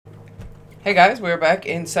Hey guys, we're back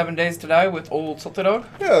in 7 Days to Die with old Salty Dog.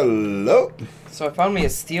 Hello. So I found me a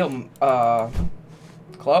steel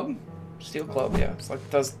club. Steel club, yeah. It's like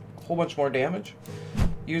does a whole bunch more damage.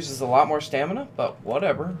 Uses a lot more stamina, but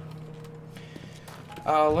whatever.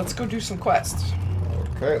 Let's go do some quests.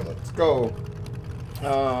 Okay, let's go.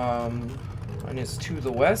 Mine is to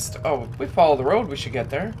the west. Oh, if we follow the road, we should get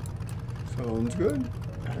there. Sounds good.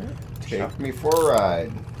 Alright. Take me for a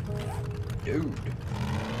ride. Dude.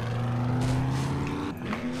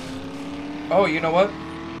 Oh, you know what?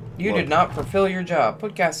 You What? did not fulfill your job.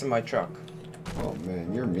 Put gas in my truck. Oh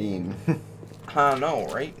man, you're mean. I know,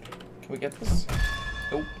 right? Can we get this?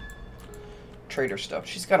 Nope. Trader stuff.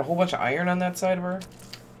 She's got a whole bunch of iron on that side of her.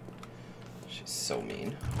 She's so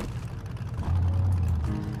mean.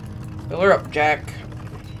 Fill her up, Jack.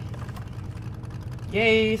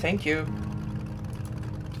 Yay, thank you.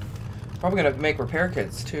 Probably gonna make repair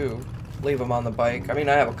kits too. Leave them on the bike. I mean,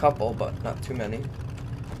 I have a couple, but not too many.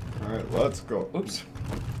 Alright, let's go. Oops.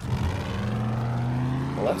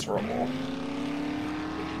 Well, let's roll.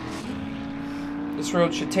 This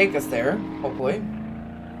road should take us there, hopefully.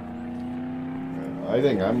 I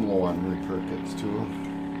think I'm low on repair kits too.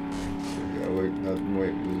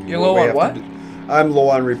 Wait. You're low on what? I'm low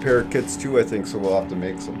on repair kits too, I think, so we'll have to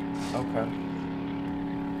make some. Okay.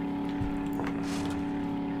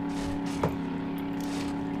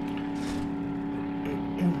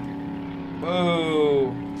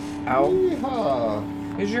 Whoa. Ow. Yeehaw.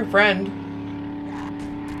 Who's your friend?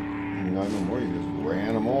 Not no more, you just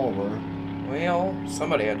ran them over. Well,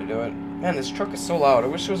 somebody had to do it. Man, this truck is so loud. I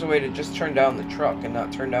wish there was a way to just turn down the truck and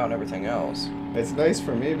not turn down everything else. It's nice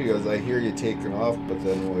for me because I hear you taking off, but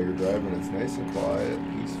then while you're driving, it's nice and quiet,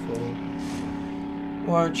 peaceful.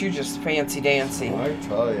 Well, aren't you just fancy dancy? I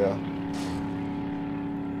tell ya.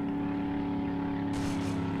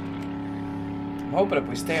 I'm hoping if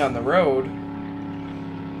we stay on the road,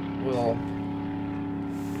 we'll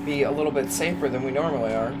be a little bit safer than we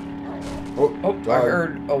normally are. Oh, Oh, dog. I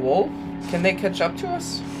heard a wolf. Can they catch up to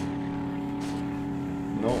us?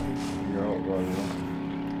 No, you're out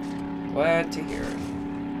running. Glad to hear it.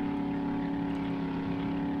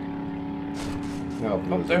 No, if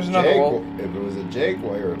it Oh, was there's a another wolf. If it was a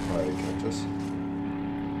jaguar, it'd probably catch us.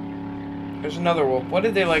 There's another wolf. What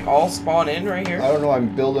did they like all spawn in right here? I don't know.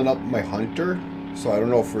 I'm building up my hunter, so I don't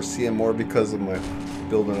know if we're seeing more because of my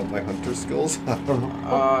building up my hunter skills. I don't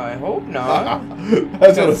know. I hope not. That's what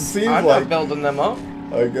it Because seems I'm like. not building them up.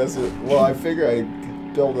 I guess it. Well, I figure I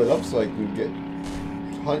build it up so I can get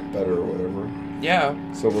hunt better or whatever. Yeah.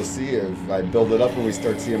 So we'll see if I build it up and we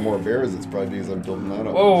start seeing more bears. It's probably because I'm building that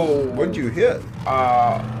up. Whoa. What'd you hit?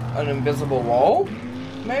 An invisible wall?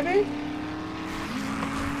 Maybe?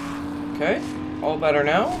 Okay. All better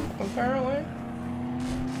now, apparently.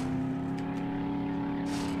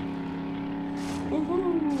 Woohoo!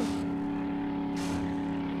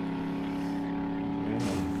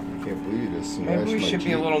 I can't believe you just smashed Maybe we my should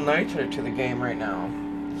be a Jeep. little nicer to the game right now. I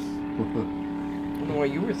don't know what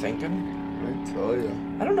you were thinking. I tell you.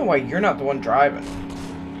 I don't know why you're not the one driving.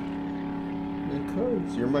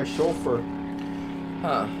 Because you're my chauffeur.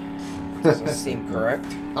 Huh. Doesn't seem correct.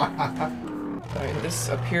 Alright, this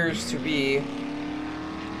appears to be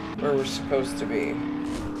where we're supposed to be.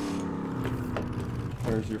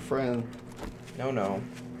 There's your friend. No.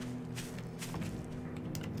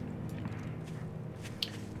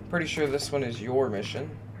 Pretty sure this one is your mission.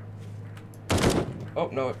 Oh,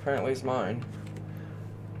 no, apparently it's mine.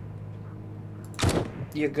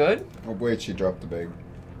 You good? Oh wait, she dropped the bag.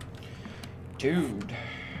 Dude.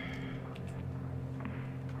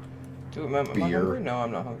 Am I Beer. hungry? No,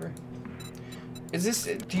 I'm not hungry. Is this...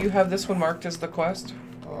 Do you have this one marked as the quest?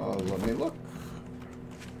 Let me look.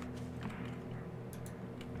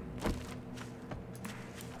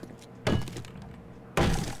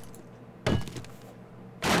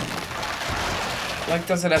 Like,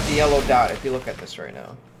 does it have the yellow dot if you look at this right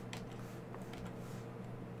now?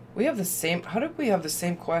 We have the same... How did we have the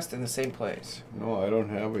same quest in the same place? No, I don't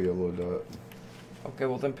have a yellow dot. Okay,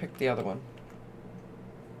 well then pick the other one.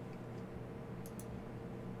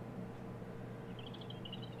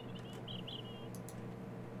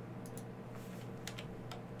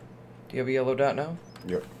 Do you have a yellow dot now?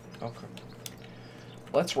 Yep. Okay.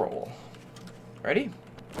 Let's roll. Ready?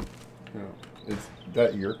 Yeah. Is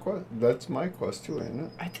that your quest? That's my quest too, ain't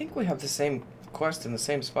it? I think we have the same quest in the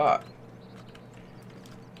same spot.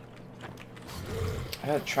 I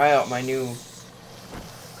gotta try out my new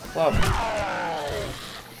club.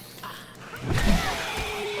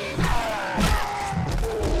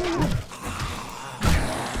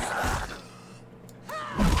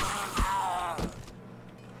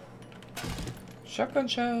 Shotgun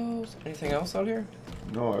shells. Anything else out here?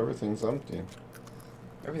 No, everything's empty.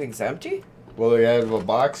 Everything's empty? Well, they had a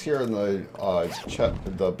box here in the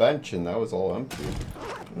the bench, and that was all empty.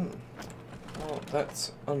 Hmm. Well,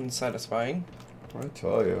 that's unsatisfying. I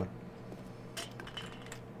tell you.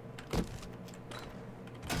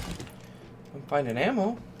 I'm finding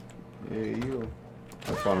ammo. Yeah, you.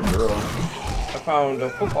 I found a girl. I found a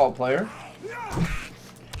football player.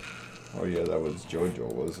 Oh yeah, that was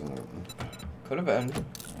JoJo, wasn't it? Could have been.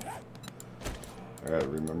 I gotta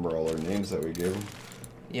remember all their names that we gave them.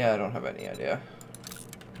 Yeah, I don't have any idea.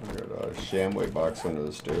 I got a Shamway box under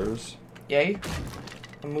the stairs. Yay.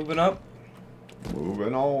 I'm moving up.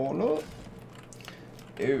 Moving on up.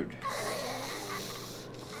 Dude.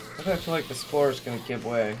 I feel like this floor is gonna give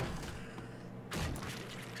way.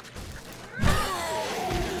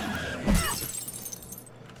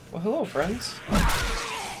 Well, hello, friends.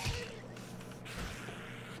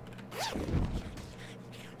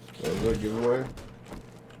 That was a giveaway.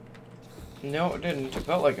 No, it didn't. It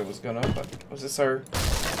felt like it was gonna, but was this our...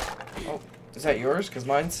 Oh, is that yours? Because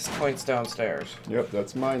mine points downstairs. Yep,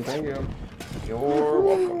 that's mine. Thank you. You're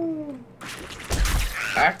welcome.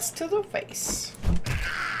 Axe to the face.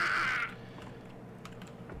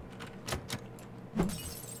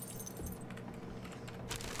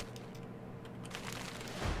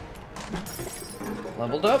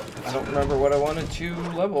 Leveled up. I don't remember what I wanted to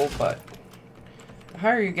level, but the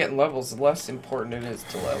higher you get in levels, the less important it is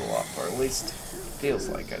to level up, or at least feels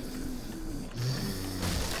like it.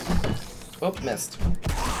 Oh, missed.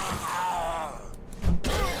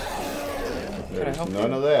 There's help none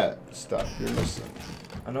you? of that stuff you're missing.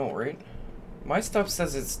 I know, right? My stuff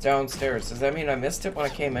says it's downstairs. Does that mean I missed it when I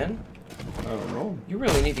came in? I don't know. You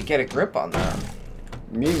really need to get a grip on that.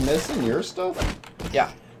 Me missing your stuff?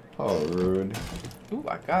 Yeah. How rude. Ooh,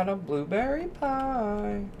 I got a blueberry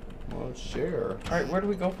pie. Well, share. Alright, where do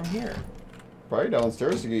we go from here? Probably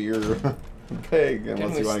downstairs to get your pig,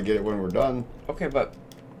 unless you want to get it when we're done. Okay, but...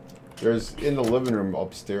 There's in the living room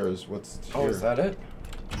upstairs. What's Oh, here? is that it?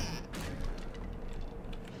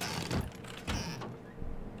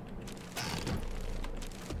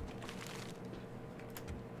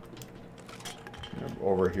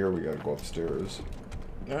 Over here, we gotta go upstairs.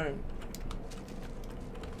 Alright.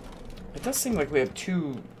 It does seem like we have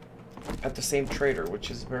two at the same trader,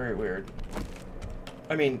 which is very weird.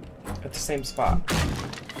 I mean, at the same spot.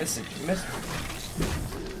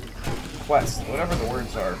 Quest, whatever the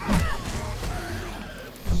words are.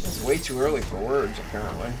 It's way too early for words,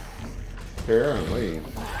 apparently. Apparently.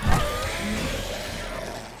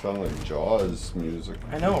 Sound like Jaws music.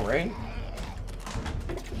 I know, right?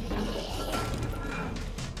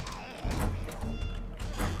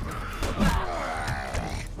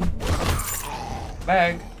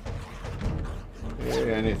 Bag.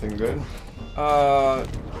 Hey, anything good?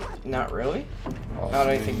 Not really. Awesome. Not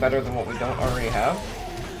anything better than what we don't already have.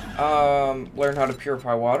 Learn how to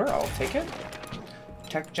purify water. I'll take it.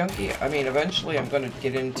 Tech junkie. I mean, eventually I'm going to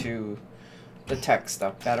get into the tech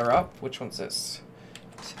stuff. Batter up. Which one's this?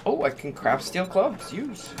 Oh, I can craft steel clubs.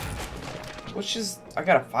 Use. Which is... I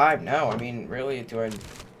got a 5 now. I mean, really, I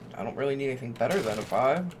don't really need anything better than a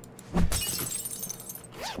 5.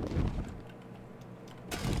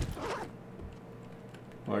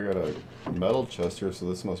 I got a metal chest here, so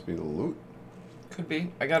this must be the loot. Could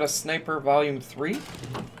be. I got a sniper volume 3.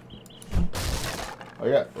 I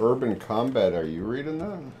got Urban Combat. Are you reading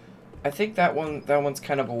that? I think that one's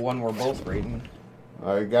kind of a one we're both reading.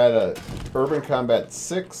 I got a Urban Combat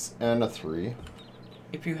 6 and a 3.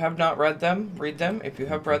 If you have not read them, read them. If you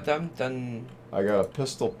have read them, then... I got a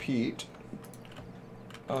Pistol Pete.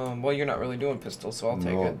 Well, you're not really doing pistols, so I'll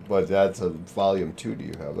take it. But that's a volume 2. Do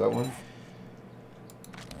you have that one?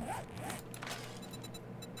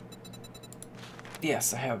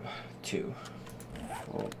 Yes, I have 2.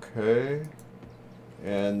 Okay.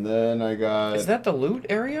 And then I got... Is that the loot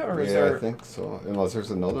area, or is yeah, there... I think so. Unless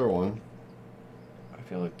there's another one. I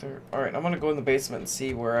feel like there... Alright, I'm gonna go in the basement and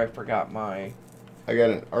see where I forgot my... I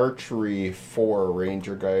got an Archery 4,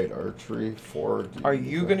 Ranger Guide Archery 4. Are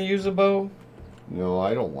you gonna use a bow? No,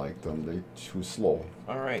 I don't like them. They're too slow.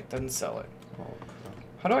 Alright, then sell it. Okay.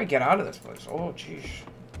 How do I get out of this place? Oh, jeez.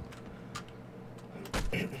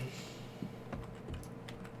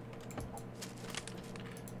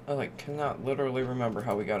 I, like, cannot literally remember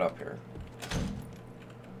how we got up here.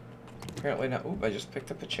 Apparently not. Ooh, I just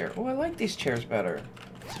picked up a chair. Oh, I like these chairs better.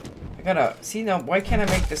 I gotta... See, now, why can't I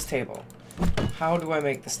make this table? How do I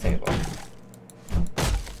make this table? I'm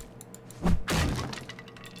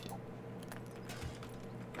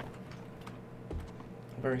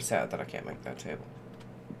very sad that I can't make that table.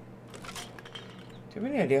 Do you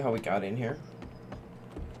have any idea how we got in here?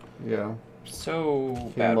 Yeah. So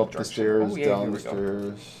Came bad up with the direction. stairs, Oh, yeah, down here the we go.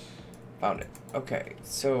 stairs. Found it. Okay,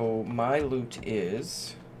 so my loot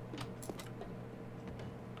is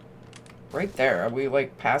right there. We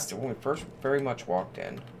like passed it when we first very much walked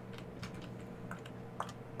in.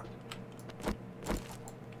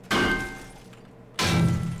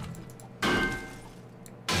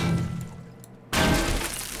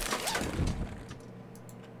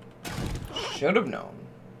 Should have known.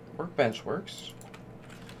 Workbench works.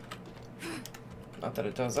 Not that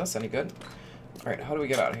it does us any good. Alright, how do we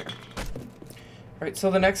get out of here? Alright,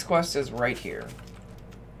 so the next quest is right here.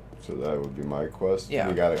 So that would be my quest? Yeah.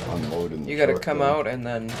 We gotta unload in the You gotta truck come then. out and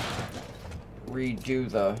then redo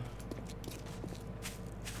the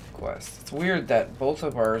quest. It's weird that both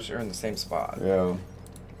of ours are in the same spot. Yeah.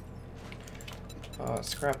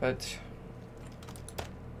 Scrap it.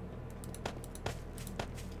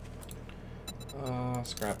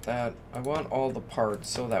 Scrap that. I want all the parts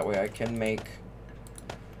so that way I can make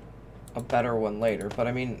a better one later. But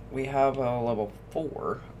I mean, we have a level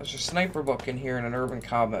 4. There's a sniper book in here and an urban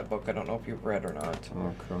combat book. I don't know if you've read or not.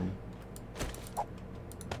 Okay.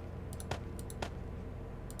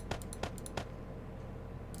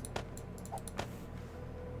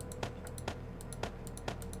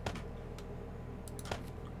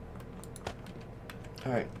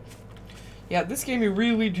 Alright. Yeah, this game you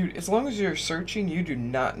really do, as long as you're searching, you do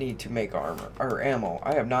not need to make armor, or ammo.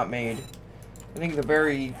 I have not made, I think the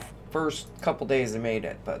very first couple days I made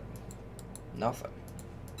it, but nothing.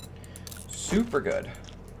 Super good.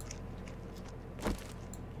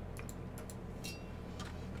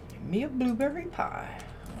 Give me a blueberry pie.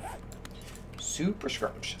 Super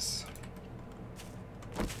scrumptious.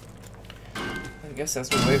 I guess as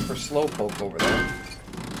we wait for Slowpoke over there.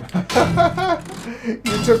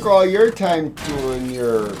 You took all your time doing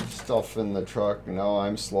your stuff in the truck. Now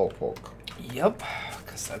I'm Slowpoke. Yep,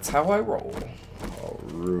 because that's how I roll. Oh,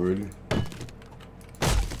 rude.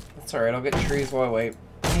 That's alright, I'll get trees while I wait.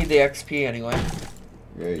 I need the XP anyway.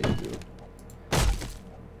 Yeah, you do.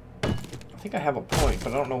 I think I have a point,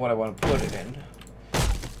 but I don't know what I want to put it in.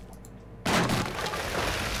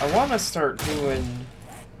 I want to start doing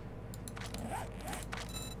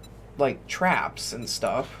like traps and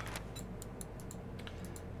stuff.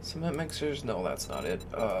 Cement mixers? No, that's not it.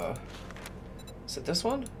 Is it this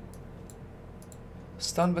one?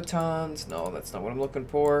 Stun batons? No, that's not what I'm looking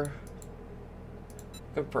for.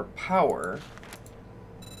 Looking for power.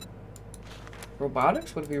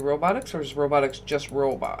 Robotics? Would it be robotics, or is robotics just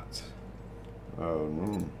robots? Oh,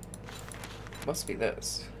 no. Must be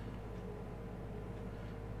this.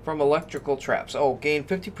 From electrical traps. Oh, gain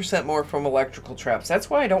 50% more from electrical traps. That's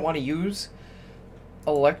why I don't want to use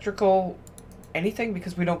electrical anything,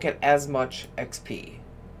 because we don't get as much XP.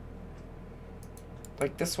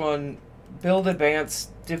 Like this one, build advanced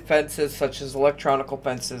defenses such as electronical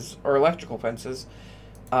fences, or electrical fences,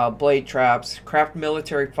 blade traps, craft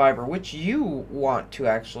military fiber, which you want to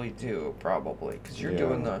actually do, probably, because you're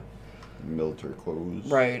doing the... military clothes.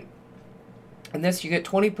 Right. And this, you get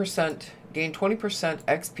 20%, gain 20%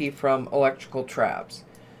 XP from electrical traps.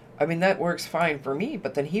 I mean, that works fine for me,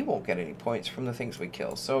 but then he won't get any points from the things we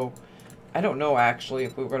kill. So, I don't know, actually,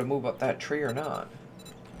 if we were going to move up that tree or not.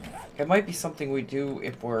 It might be something we do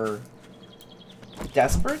if we're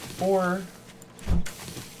desperate, or,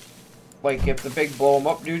 like, if the big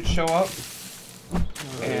blow-em-up dudes show up.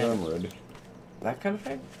 And I'm ready. That kind of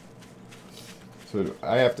thing? So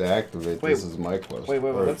I have to activate. This is my quest. Wait.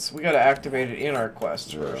 We gotta activate it in our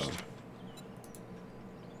quest first.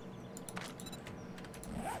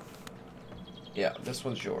 Yeah, this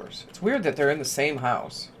one's yours. It's weird that they're in the same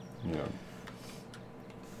house. Yeah.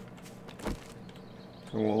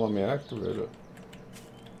 It won't let me activate it.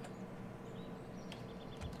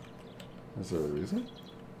 Is there a reason?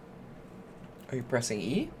 Are you pressing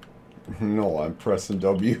E? No, I'm pressing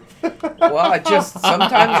W. Well, I just, sometimes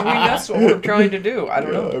that's what we're trying to do. I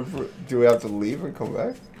don't know. Do we have to leave and come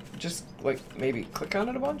back? Just, like, maybe click on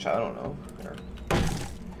it a bunch? I don't know. Here.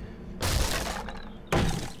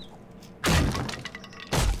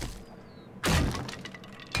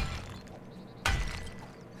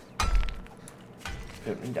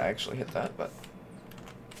 Didn't mean to actually hit that, but...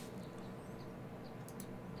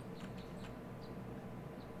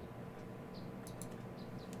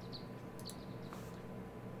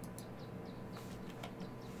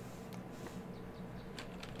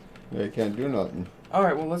 Yeah, you can't do nothing.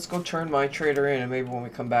 Alright, well, let's go turn my trader in, and maybe when we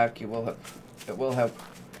come back, it will have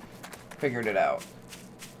figured it out.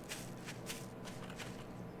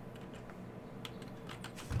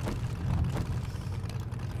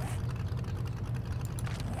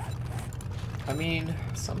 I mean,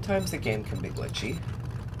 sometimes the game can be glitchy.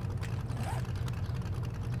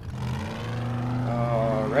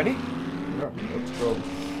 Ready? Yeah, let's go.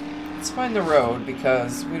 Let's find the road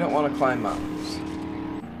because we don't want to climb mountains.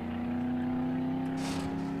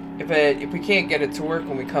 If we can't get it to work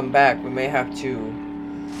when we come back, we may have to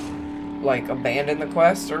like abandon the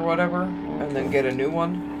quest or whatever and then get a new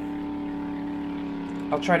one.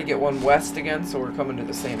 I'll try to get one west again so we're coming to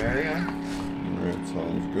the same area. Alright,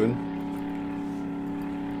 sounds good.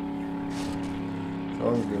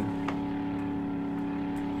 Sounds good.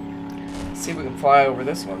 See if we can fly over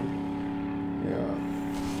this one. Yeah.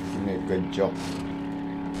 Give me a good jump.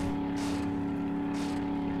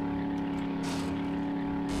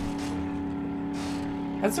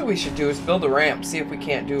 That's what we should do, is build a ramp, see if we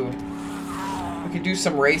can't do... We could do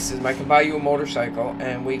some races. I can buy you a motorcycle,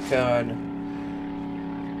 and we could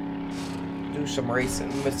do some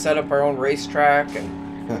racing. We could set up our own racetrack, and...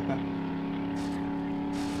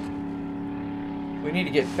 We need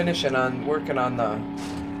to get finishing on working on the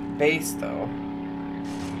base, though.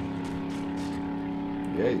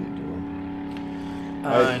 Yeah, you do.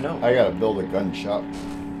 I know. I gotta build a gun shop.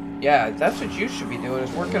 Yeah, that's what you should be doing,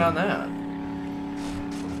 is working on that.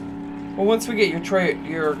 Well, once we get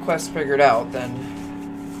your quest figured out, then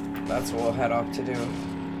that's what we'll head off to do.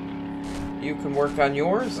 You can work on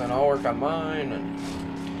yours, and I'll work on mine,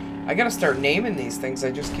 and... I gotta start naming these things.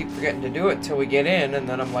 I just keep forgetting to do it till we get in, and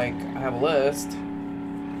then I'm like, I have a list.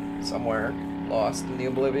 Somewhere. Lost in the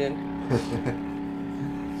oblivion.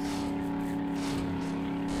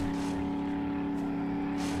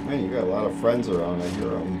 Man, you got a lot of friends around. I hear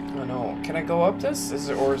them. I know. Can I go up this?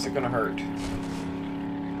 Or is it gonna hurt?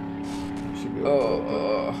 Should be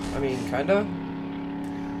able to. I mean, kinda.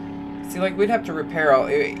 See, like, we'd have to repair all...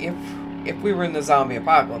 If we were in the zombie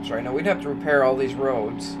apocalypse right now, we'd have to repair all these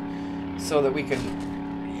roads so that we can...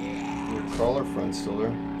 Your crawler friend's still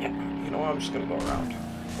there. Yeah, you know what? I'm just gonna go around.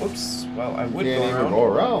 Whoops. Well, I would You go can't around. even go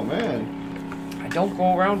around, man. I don't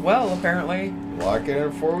go around well, apparently. Lock it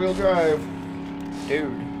in four-wheel drive.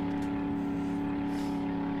 Dude.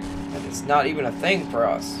 That is not even a thing for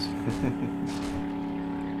us.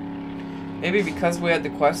 Maybe because we had the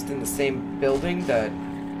quest in the same building that...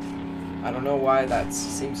 I don't know why that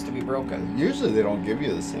seems to be broken. Usually they don't give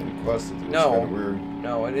you the same quest. It's No. kind of weird.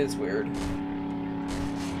 No, it is weird.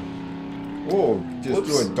 Whoa, just Whoops.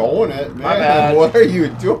 do a donut, man. My bad. What are you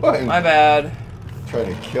doing? My bad.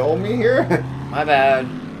 Trying to kill me here? My bad.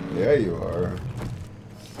 Yeah, you are.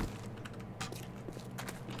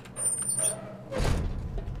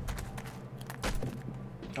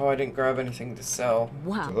 Oh, I didn't grab anything to sell.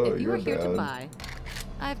 Wow, Oh, if you you're were here to bad. buy,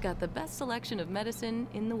 I've got the best selection of medicine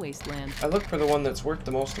in the wasteland. I look for the one that's worth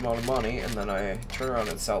the most amount of money, and then I turn around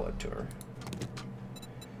and sell it to her.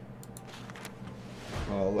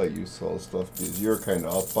 I'll let you sell stuff because you're kind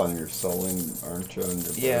of up on your selling, aren't you? And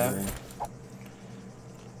your Yeah. bartering?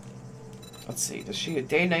 Let's see. Does she...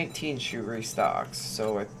 Day 19 she restocks,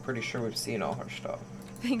 so I'm pretty sure we've seen all her stuff.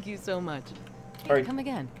 Thank you so much. Hey, Alright. come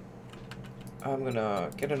again. I'm gonna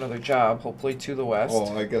get another job, hopefully to the west.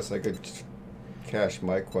 Oh, I guess I could cash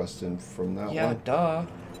my quest in from that yeah, one. duh.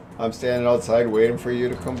 I'm standing outside waiting for you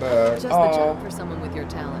to come back. Just the Oh. job for someone with your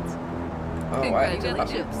talents. Oh,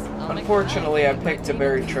 Congratulations. I'll make unfortunately, I mine. picked a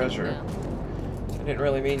buried treasure. Now. I didn't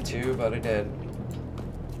really mean to, but I did.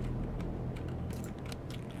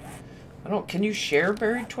 I don't... Can you share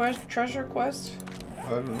buried treasure quests? I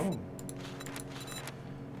don't know.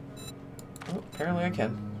 Oh, apparently I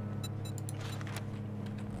can.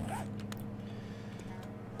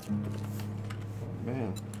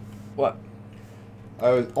 Man. What? I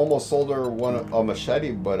was almost sold her a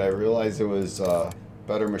machete, but I realized it was a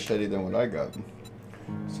better machete than what I got.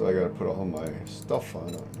 So I gotta put all my stuff on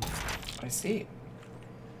it. I see.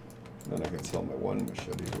 Then I can sell my one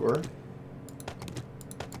machete to her.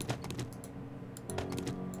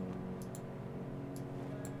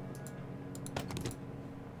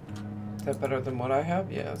 Is that better than what I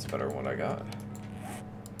have? Yeah, it's better than what I got.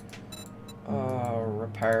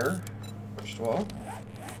 Repair, first of all.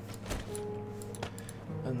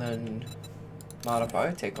 And then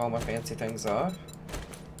modify, take all my fancy things off.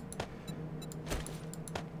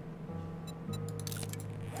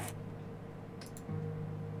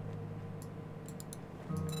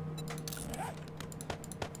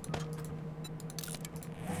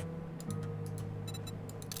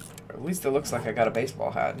 At least it looks like I got a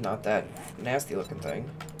baseball hat, not that nasty looking thing.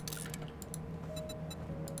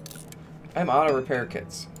 I'm out of repair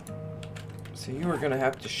kits. So you are gonna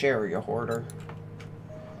have to share, you hoarder.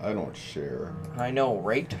 I don't share. I know,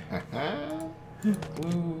 right? I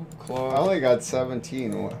Glue, cloth. only got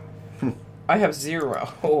 17. I have 0.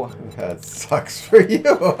 Oh, That sucks for you.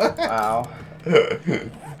 wow.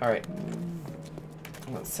 Alright.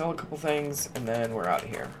 Let's sell a couple things, and then we're out of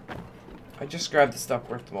here. I just grabbed the stuff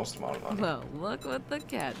worth the most amount of money. Well, look what the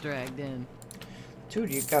cat dragged in.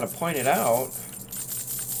 Dude, you gotta point it out.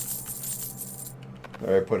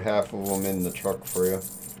 Alright, put half of them in the truck for you.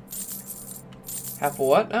 Half of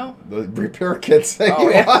what now? The repair kits that Oh,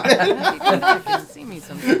 you yeah. wanted. Maybe come back and see me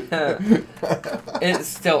sometime. It's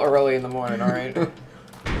still early in the morning, alright?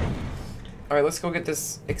 Alright, let's go get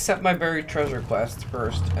this. Accept my buried treasure quest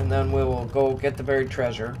first, and then we will go get the buried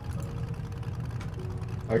treasure.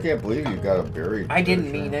 I can't believe you got a buried I didn't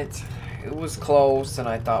treasure. mean it. It was close, and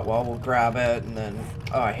I thought, well, we'll grab it, and then...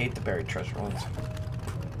 Oh, I hate the buried treasure ones.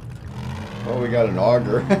 Oh, we got an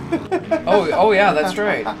auger. Oh yeah, that's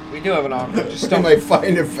right. We do have an auger. Just You don't, might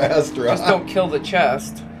find it faster. just huh? don't kill the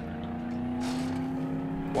chest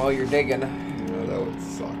while you're digging. Yeah, that would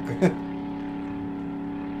suck.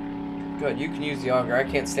 Good, you can use the auger. I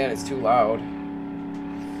can't stand it. It's too loud.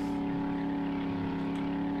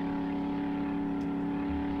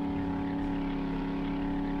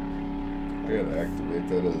 I gotta activate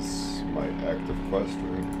that as my active quest,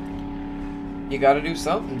 right? You gotta do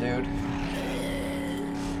something, dude.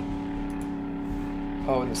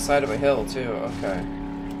 Oh, in the side of a hill, too. Okay.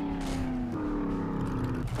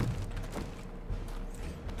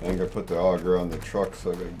 I think I put the auger on the truck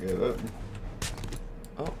so I can get it.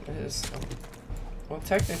 Oh, it is. Well,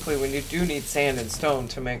 technically, when you do need sand and stone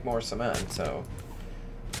to make more cement, so...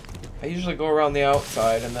 I usually go around the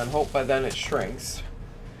outside and then hope by then it shrinks.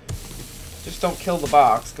 Just don't kill the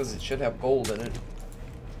box, because it should have gold in it.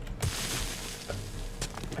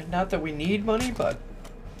 And not that we need money, but...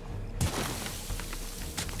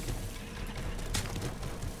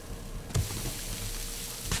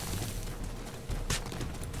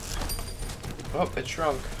 Oh, it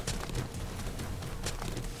shrunk.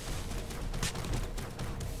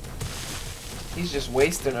 He's just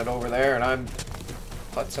wasting it over there, and I'm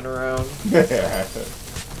putzing around.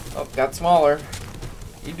 Oh, got smaller.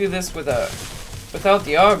 You do this with without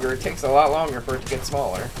the auger, it takes a lot longer for it to get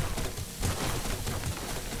smaller.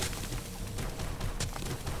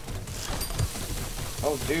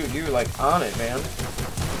 Oh, dude, you're like on it, man.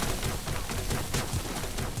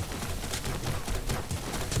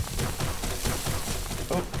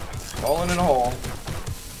 Oh, falling in a hole.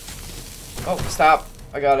 Oh, stop.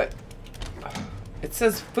 I got it. It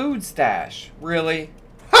says food stash. Really?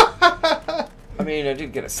 I mean, I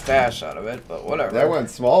did get a stash out of it, but whatever. That went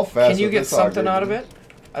small fast. Can you with get this something auger. out of it?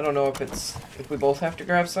 I don't know if we both have to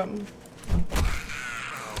grab something.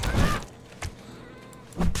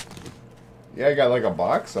 Yeah, I got like a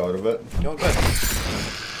box out of it. Oh, good.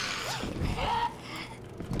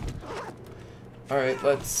 Alright,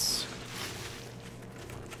 let's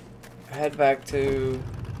head back to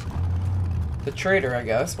the trader, I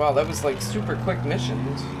guess. Wow, that was like super quick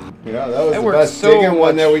missions. Yeah, that was That the worked best so digging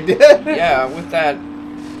one much. that we did. Yeah, with that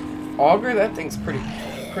auger, that thing's pretty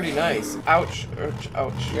nice. Ouch, ouch,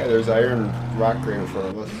 ouch. Yeah, there's iron rock right in front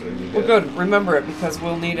of us. So you Well, get- good. Remember it, because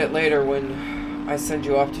we'll need it later when I send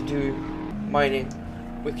you off to do mining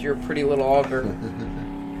with your pretty little auger.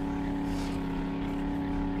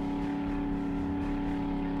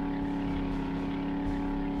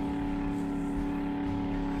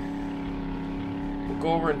 We'll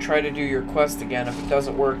go over and try to do your quest again. If it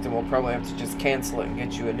doesn't work, then we'll probably have to just cancel it and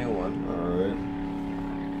get you a new one. Alright.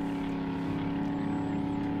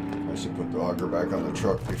 I should put the auger back on the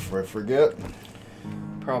truck before I forget.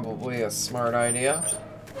 Probably a smart idea.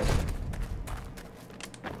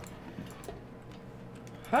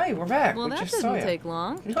 Hi, we're back. Well, we that just saw didn't you. take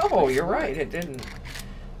long. No, you're right. It didn't.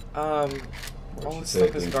 All What'd this she say,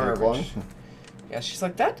 stuff is it didn't take long? garbage. Yeah, she's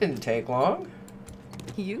like, that didn't take long.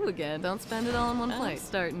 You again. Don't spend it all in one place.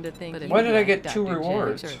 Starting to think. Why did I get 2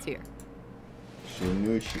 rewards? Sure, it's here. She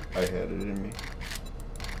knew I had it in me.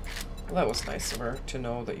 Well, that was nice of her to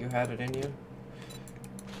know that you had it in you.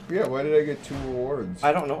 Yeah, why did I get 2 rewards?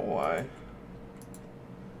 I don't know why.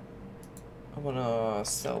 I'm gonna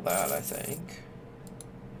sell that, I think.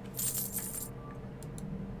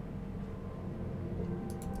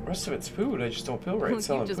 The rest of it's food. I just don't feel right You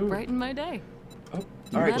selling just food. brightened my day. Oh, You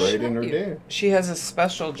all right. Glad I right in her helped you. day. She has a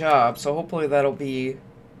special job, so hopefully that'll be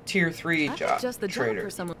tier 3 I've job. got just the job trader. for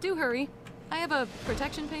someone. Do hurry. I have a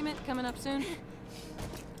protection payment coming up soon.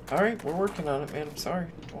 All right, we're working on it, man. I'm sorry.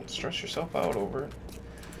 Don't stress yourself out over it.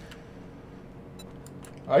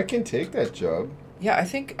 I can take that job. Yeah, I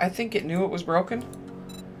think it knew it was broken.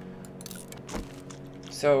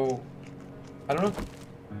 So, I don't know.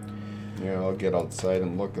 Yeah, I'll get outside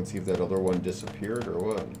and look and see if that other one disappeared or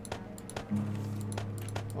what.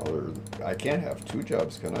 Well, I can't have 2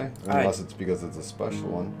 jobs, can I? Unless it's because it's a special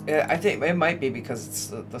one. Yeah, I think it might be because it's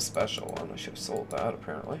the special one. I should have sold that,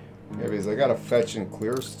 apparently. Yeah, because I gotta fetch and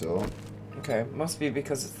clear still. Okay, must be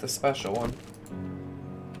because it's the special one.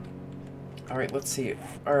 Alright, let's see.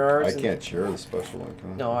 Are ours I can't share the special one,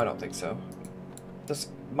 can I? No, I don't think so.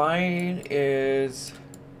 Mine is...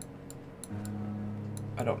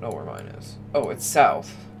 I don't know where mine is. Oh, it's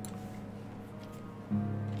south.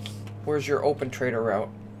 Where's your open trader route?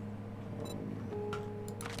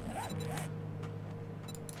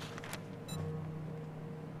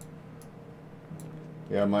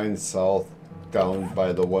 Yeah, mine's south, down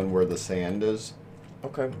by the one where the sand is.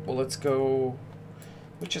 Okay, well let's go.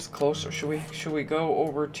 Which is closer? Should we go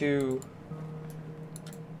over to?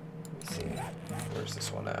 Let me see. Where's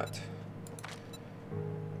this one at?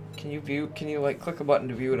 Can you view? Can you like click a button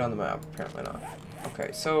to view it on the map? Apparently not.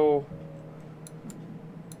 Okay, so.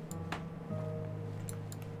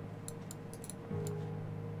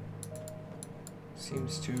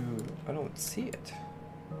 Seems to. I don't see it.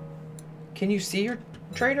 Can you see your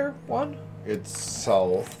trader one? It's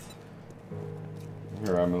south.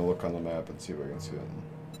 Here, I'm gonna look on the map and see if I can see it.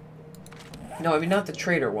 No, I mean not the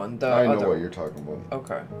trader one. The I know other. what you're talking about.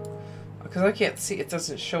 Okay. Because I can't see. It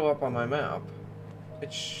doesn't show up on my map.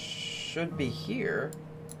 It should be here.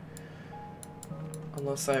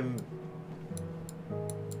 Unless I'm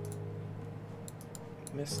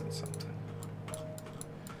missing something.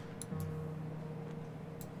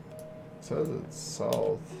 It says it's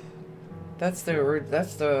south. That's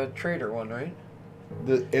the trader one, right?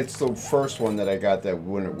 It's the first one that I got that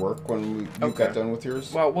wouldn't work when you Okay. got done with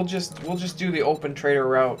yours. Well, we'll just do the open trader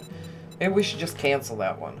route. Maybe we should just cancel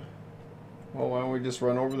that one. Well, why don't we just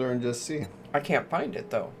run over there and just see? I can't find it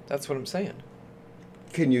though. That's what I'm saying.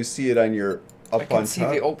 Can you see it on your up I can on see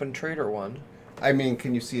top? the open trader one. I mean,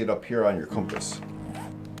 can you see it up here on your compass?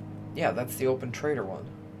 Yeah, that's the open trader one.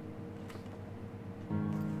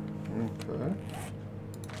 Okay.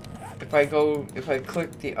 If I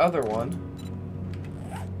click the other one,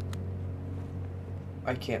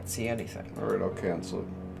 I can't see anything. All right, I'll cancel it.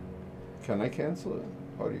 Can I cancel it?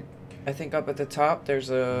 How do you I think up at the top there's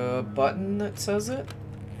a button that says it.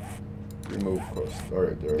 remove quest? All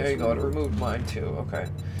right, There you go. It removed mine too. Okay.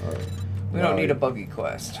 All right. We don't need a buggy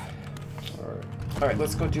quest. All right. All right,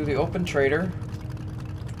 let's go do the open trader,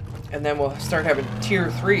 and then we'll start having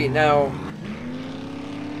tier 3. Now,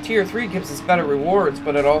 tier 3 gives us better rewards,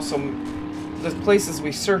 but it also the places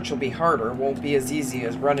we search will be harder. It won't be as easy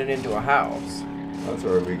as running into a house. That's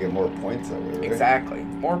where we get more points that way, right? Exactly.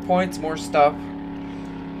 More points, more stuff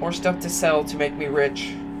to sell to make me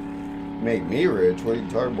rich. Make me rich? What are you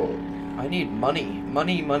talking about? I need money,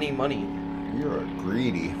 money, money, money. You're a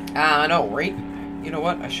greedy. Ah, I know, right? You know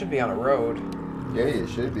what? I should be on a road. Yeah, you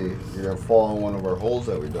should be. You're gonna fall in one of our holes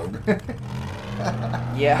that we dug.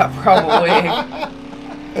 Yeah, probably.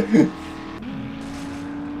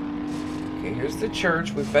 Okay, here's the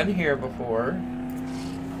church. We've been here before.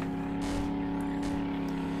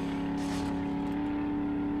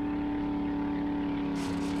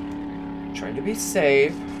 Trying to be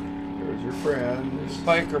safe. There's your friend. There's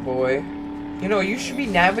Biker Boy. You know, you should be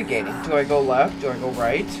navigating. Do I go left? Do I go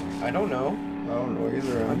right? I don't know. I don't know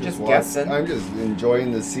either. I'm just guessing. I'm just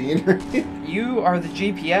enjoying the scenery. You are the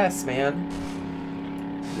GPS, man.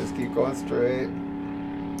 Just keep going straight.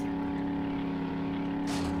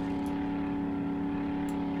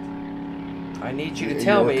 I need you to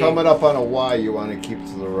tell me. You're coming up on a Y. You want to keep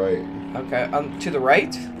to the right. Okay, to the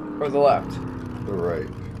right or the left? The right.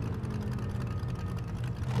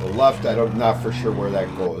 The left, I'm not for sure where that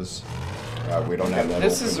goes. We don't have that.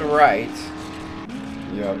 This open. is the right.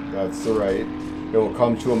 Yep, that's the right. It will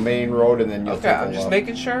come to a main road and then you'll Okay, take a I'm just left.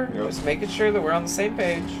 making sure. Yep. Just making sure that we're on the same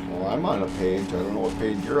page. Well, I'm on a page. I don't know what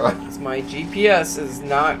page you're on. 'Cause my GPS is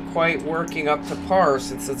not quite working up to par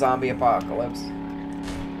since the zombie apocalypse.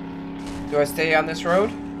 Do I stay on this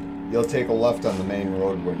road? You'll take a left on the main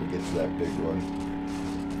road when you get to that big one.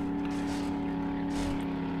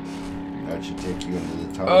 That should take you into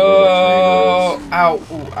the town where Oh, the trader ow,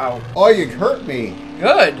 ooh, ow. is. Oh, you hurt me.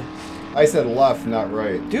 Good. I said left, not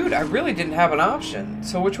right. Dude, I really didn't have an option.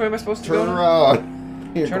 So which way am I supposed to Turn go?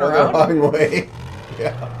 around. You're Turn going around? the wrong way.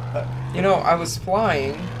 Yeah. You know, I was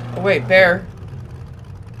flying. Oh, wait, bear.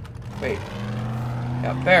 Wait.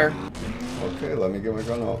 Yeah, bear. Okay, let me get my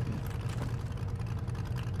gun out.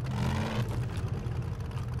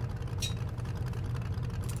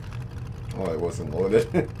 Oh, it wasn't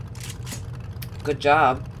loaded. Good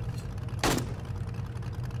job.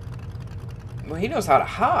 Well, he knows how to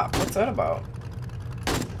hop. What's that about?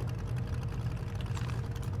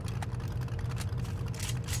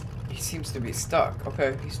 seems to be stuck.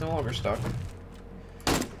 Okay, he's no longer stuck.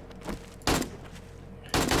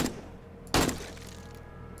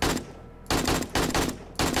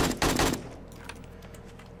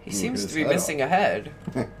 He seems to be missing a head.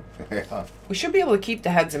 Yeah. We should be able to keep the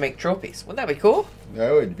heads and make trophies. Wouldn't that be cool?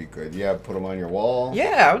 That would be good. Yeah, put them on your wall.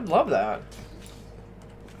 Yeah, I would love that.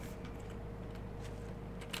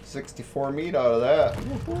 64 meat out of that.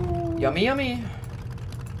 Yummy, yummy.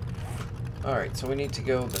 Alright, so we need to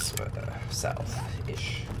go this way,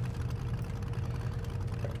 south-ish.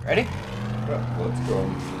 Ready? Yeah, let's go.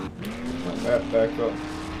 My map back up.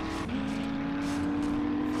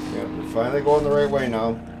 Yeah, we're finally going the right way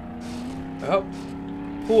now. Oh,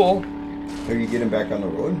 pool. Are you getting back on the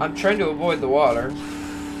road? I'm trying to avoid the water.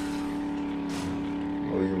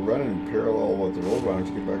 Well, you're running parallel with the road. Why don't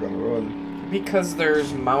you get back on the road? Because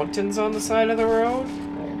there's mountains on the side of the road,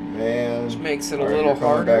 Oh, man. which makes it a All right, little you're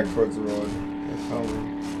coming harder. back towards the road. You're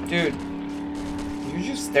coming. Dude, you're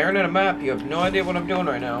just staring at a map. You have no idea what I'm doing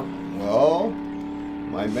right now. Well,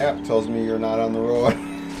 my map tells me you're not on the road.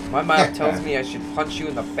 My map tells me I should punch you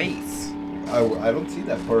in the face. I don't see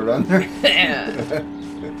that part on there.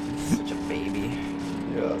 Such a baby.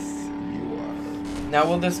 Yes, you are. Now,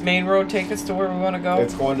 will this main road take us to where we want to go?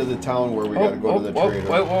 It's going to the town where we gotta go to the trader.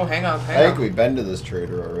 Whoa, hang on, I hang think on. we've been to this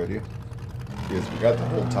trader already. Because we got the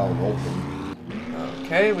whole town open.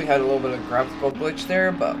 Okay, we had a little bit of graphical glitch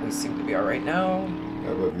there, but we seem to be alright now.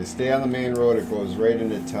 Yeah, but if you stay on the main road, it goes right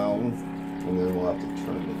into town. And then we'll have to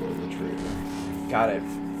turn to go to the trader. Got it.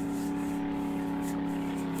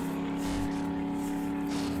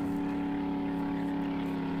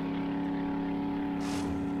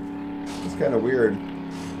 It's kind of weird.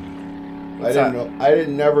 What's I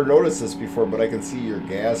didn't never notice this before, but I can see your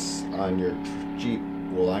gas on your Jeep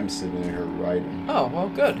while I'm sitting here riding. Oh, well,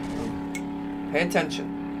 good. Pay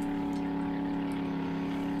attention.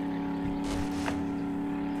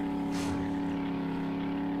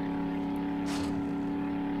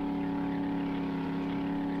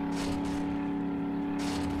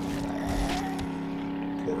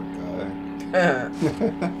 Poor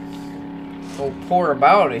guy. Oh, poor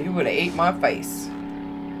about it. He would have ate my face.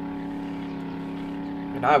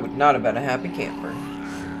 And I would not have been a happy camper.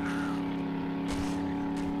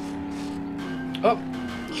 Oh,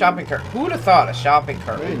 shopping cart. Who would have thought a shopping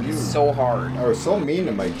cart Hey, would be you. so hard? I was so mean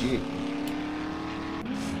to my Jeep.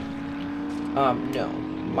 No. Are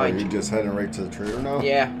My you just heading right to the trader now?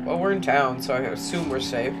 Yeah, well, we're in town, so I assume we're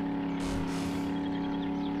safe.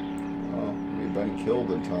 Oh, we've been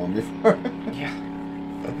killed in town before. Yeah.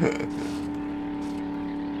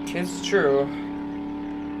 It's true.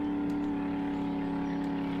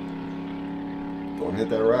 Don't hit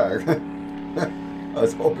that rock. I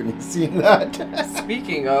was hoping you'd seen that.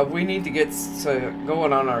 Speaking of, we need to get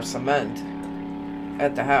going on our cement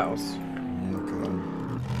at the house.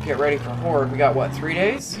 Okay. Get ready for Horde. We got, what, 3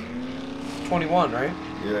 days? 21, right?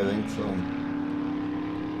 Yeah, I think so.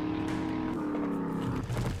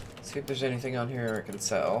 See if there's anything on here I can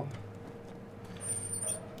sell.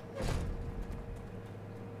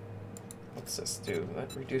 What's this do?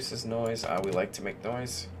 That reduces noise. Ah, we like to make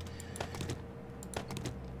noise.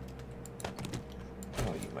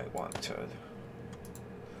 Oh, you might want to.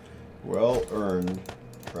 Well earned,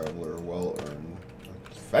 traveler. Well earned.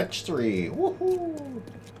 Fetch 3. Woohoo!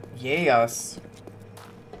 Yes.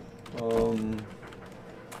 I'm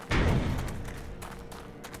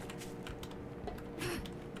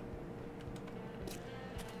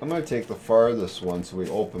gonna take the farthest one so we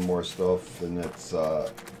open more stuff, and it's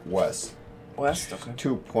west. West? Okay.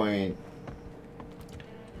 2.2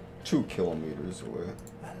 kilometers away.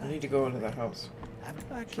 I need to go into that house.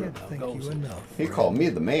 I can't thank you enough. He called me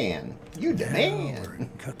the man. You the Now man. we're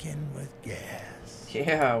cooking with gas.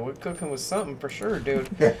 Yeah, we're cooking with something for sure, dude.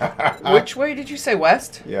 Which way did you say,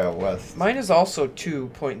 west? Yeah, west. Mine is also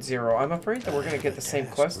 2.0. I'm afraid that we're going to get the same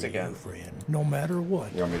Gas quest for you, again. friend. No matter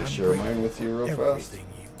what. You want me to I'm share grateful mine with you real for fast? everything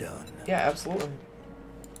you've done. Yeah, absolutely.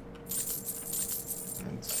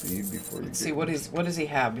 And see before you Let's get see, what does he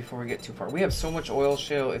have before we get too far? We have so much oil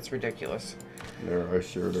shale, it's ridiculous. There, I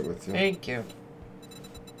shared it with you. Thank you.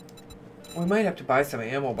 We might have to buy some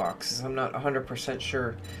ammo boxes. I'm not 100%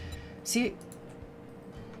 sure. See,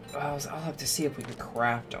 I'll have to see if we can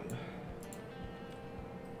craft them.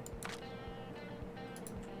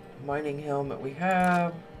 Mining helmet we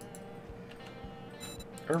have.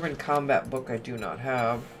 Urban combat book I do not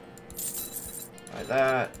have. Buy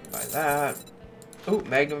that. Buy that. Ooh,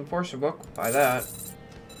 Magnum Enforcer book. Buy that.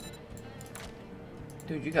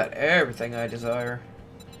 Dude, you got everything I desire.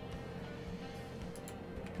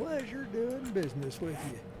 Pleasure doing business with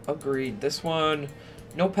you. Agreed. This one,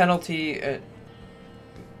 no penalty.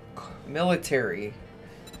 Military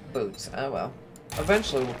boots. Oh well.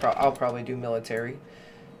 Eventually, I'll probably do military.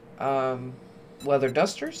 Leather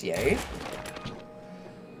dusters. Yay.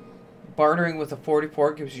 Bartering with a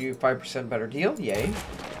 44 gives you 5% better deal. Yay.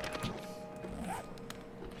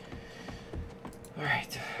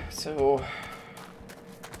 Alright, so...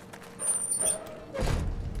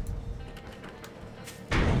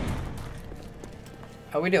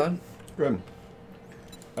 How we doing? Good.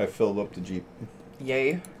 I filled up the Jeep.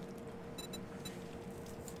 Yay.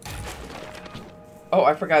 Oh,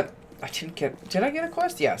 I forgot. I didn't get... Did I get a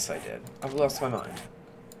quest? Yes, I did. I've lost my mind.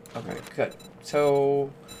 Okay, good.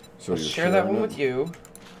 So... So I'll you're share that sharing one it? with you.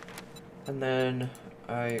 And then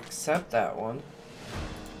I accept that one.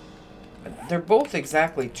 They're both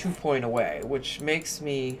exactly 2 points away, which makes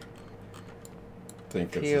me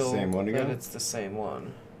Think it's feel the same one that again? it's the same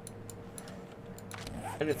one.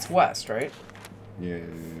 And it's west, right? Yeah,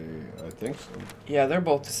 I think so. Yeah, they're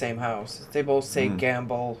both the same house. They both say Hmm.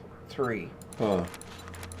 Gamble 3. Huh.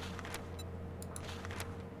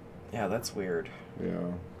 Yeah, that's weird.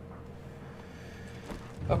 Yeah.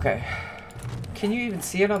 Okay. Can you even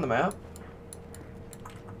see it on the map?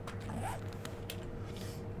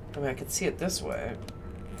 I mean, I can see it this way.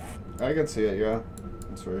 I can see it, yeah.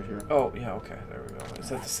 It's right here. Oh, yeah, okay. There we go. Is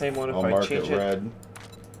that the same one if I'll I mark change it red.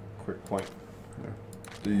 Quick point. Yeah.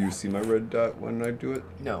 Do you see my red dot when I do it?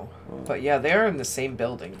 No. Oh. But yeah, they are in the same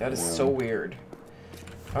building. That is Yeah. so weird.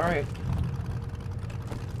 Alright.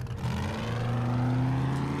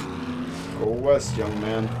 Go west, young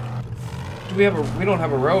man. Do we have a... We don't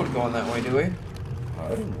have a road going that way, do we? I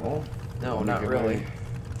don't know. No, Let me not get really. my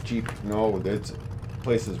Jeep. No, it's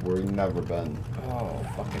places where we've never been. Oh,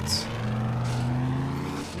 buckets.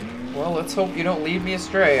 Well, let's hope you don't lead me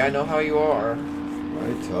astray. I know how you are.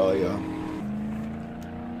 I tell ya.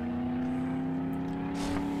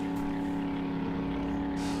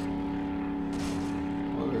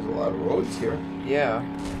 Well, there's a lot of roads here. Yeah.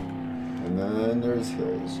 And then there's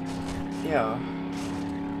hills. Yeah.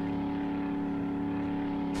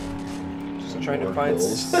 Just Some trying to more find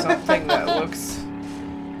hills. something that looks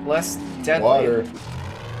less deadly. Water.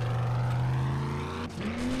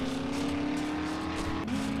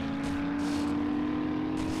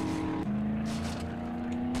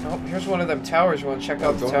 Oh, here's one of them towers. You want to check Oh,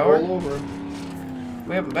 out the don't tower? roll over.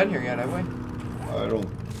 We haven't been here yet, have we? I don't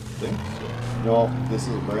think so. No, this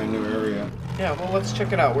is a brand new area. Yeah, well, let's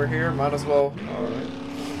check it out. We're here. Might as well. Alright.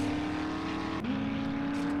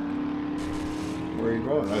 Where are you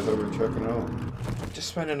going? I thought we were checking out.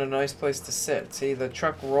 Just finding a nice place to sit. See, the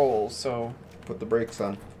truck rolls, so Put the brakes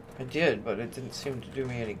on. I did, but it didn't seem to do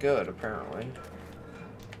me any good, apparently.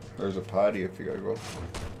 There's a potty if you gotta go.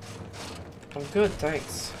 I'm good,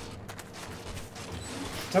 thanks.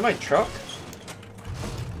 Is that my truck?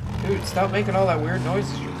 Dude, stop making all that weird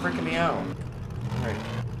noises. You're freaking me out. Alright.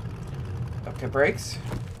 Okay, brakes.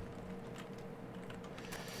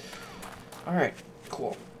 Alright,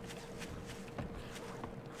 cool.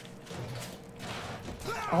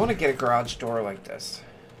 I want to get a garage door like this.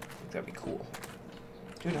 I think that'd be cool.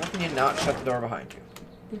 Dude, how can you not shut the door behind you?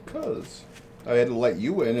 Because I had to let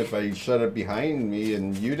you in. If I shut it behind me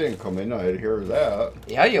and you didn't come in, I'd hear that.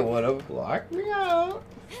 Yeah, you would've. Lock me out.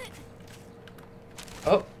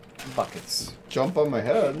 Oh, buckets. Jump on my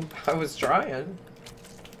head. I was trying.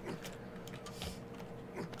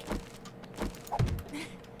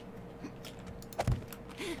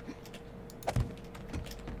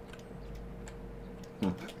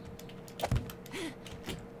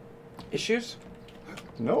 Issues?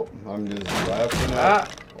 Nope. I'm just laughing at. Ah!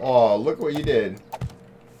 Oh, look what you did.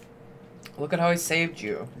 Look at how I saved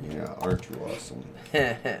you. Yeah, aren't you awesome?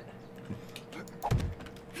 I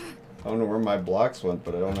don't know where my blocks went,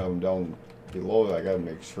 but I don't have them down below. I gotta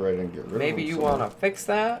make sure I didn't get rid Maybe of them. you somewhere. want to fix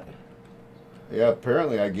that? Yeah,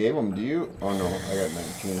 apparently I gave them to you. Oh no, I got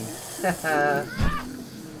 19.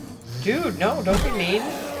 Dude, no, don't be mean.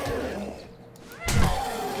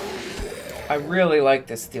 I really like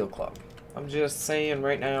this steel club. I'm just saying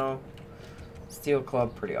right now, steel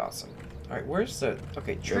club, pretty awesome. Alright, where's the...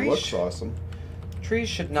 Okay, It trees... looks awesome. Trees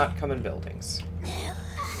should not come in buildings.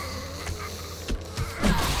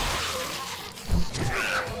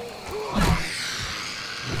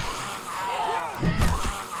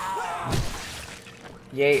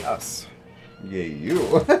 Yay, us. Yeah,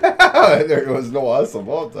 you. There was no us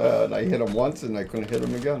about that. I hit him once and I couldn't hit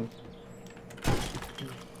him again.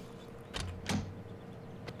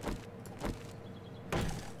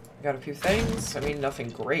 Got a few things. I mean, nothing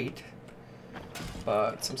great.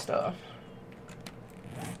 But some stuff.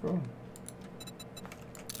 Oh.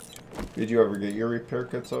 Did you ever get your repair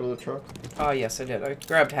kits out of the truck? Yes, I did. I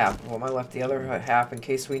grabbed half of them. I left the other half in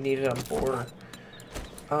case we needed them for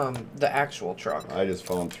the actual truck. I just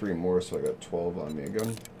found 3 more, so I got 12 on me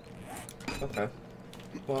again. Okay.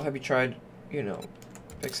 Well, have you tried, you know,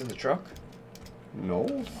 fixing the truck?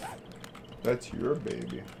 No. That's your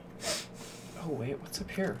baby. Oh, wait, what's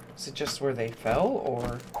up here? Is it just where they fell,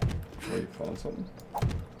 or...? Oh, you found something?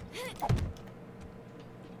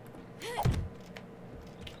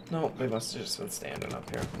 No, they must have just been standing up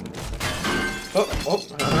here. Oh,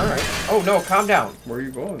 alright. Oh, no, calm down. Where are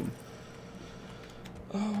you going?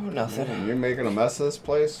 Oh, nothing. Man, you're making a mess of this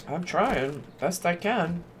place? I'm trying. Best I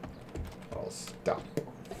can. I'll stop.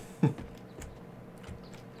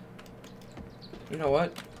 You know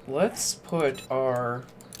what? Let's put our...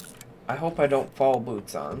 I hope I don't fall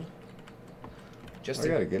boots on. Just I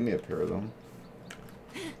gotta give me a pair of them.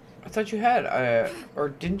 I thought you had, or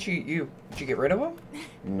didn't you, did you get rid of them?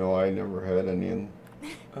 No, I never had any in.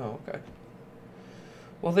 Oh, okay.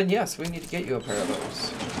 Well then, yes, we need to get you a pair of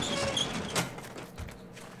those.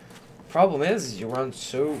 Problem is you run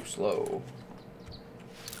so slow.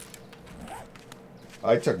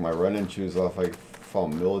 I took my running shoes off. I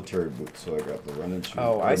found military boots, so I got the running shoes.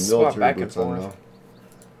 Oh, I the swap military back and boots on forth.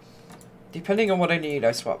 Depending on what I need,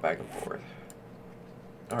 I swap back and forth.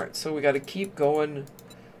 Alright, so we gotta keep going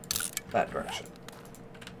that direction.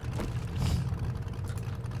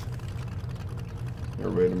 Here,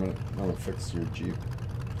 wait a minute. I'm gonna fix your Jeep.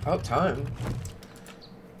 About time.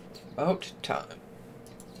 About time.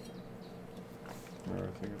 There,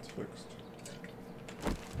 I think it's fixed.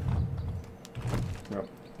 Yep,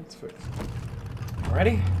 it's fixed.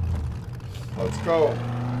 Ready? Let's go.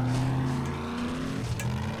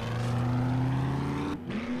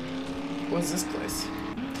 What's this place?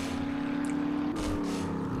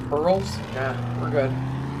 Earl's? Nah, we're good.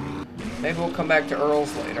 Maybe we'll come back to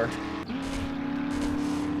Earl's later.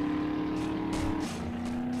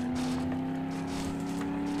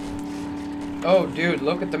 Oh, dude,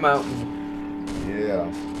 look at the mountain. Yeah.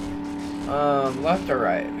 Left or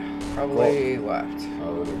right? Probably left. I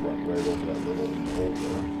would have went right over that little knoll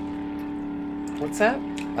there. What's that?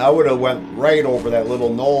 I would have went right over that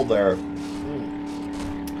little knoll there.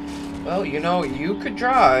 Well, you know, you could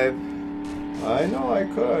drive. I know I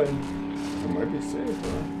could. It might be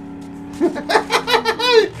safer.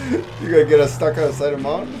 You gonna get us stuck on the side of the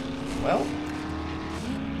mountain? Well.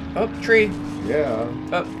 Up, tree. Yeah.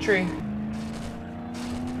 Up, tree.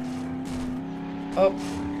 Up.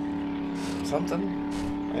 Something.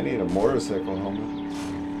 I need a motorcycle helmet.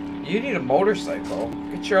 You need a motorcycle.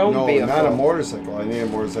 Get your own No, vehicle. not a motorcycle. I need a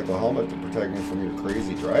motorcycle helmet to protect me from your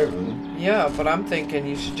crazy driving. Yeah, but I'm thinking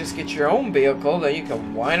you should just get your own vehicle, then you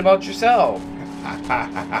can whine about yourself. Man,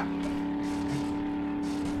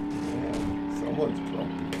 someone's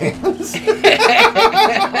grumpy pants.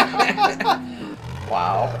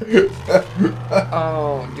 Wow.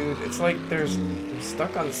 Oh, dude, it's like there's I'm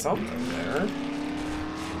stuck on something there.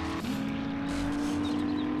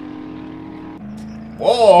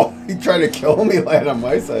 Whoa! He tried to kill me lying on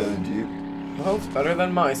my side of the Jeep. Well, it's better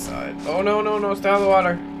than my side. Oh, no, no, no, stay out of the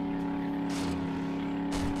water.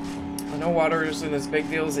 I know water isn't as big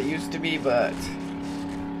deal as it used to be, but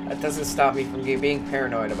that doesn't stop me from being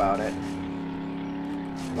paranoid about it.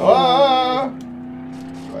 Ah!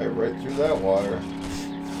 Drive right through that water.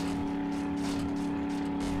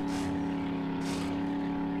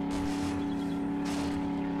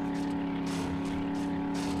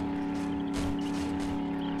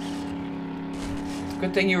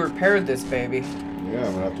 Good thing you repaired this, baby. Yeah,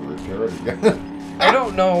 I'm gonna have to repair it again. I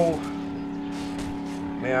don't know.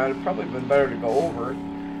 Man, it'd probably been better to go over.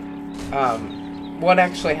 What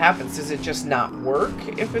actually happens? Does it just not work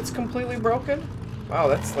if it's completely broken? Wow,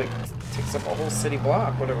 that's like takes up a whole city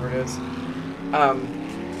block, whatever it is.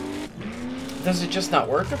 Does it just not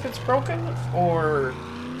work if it's broken, or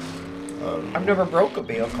I've never broke a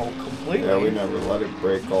vehicle completely. Yeah, we never let it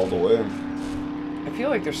break all the way. I feel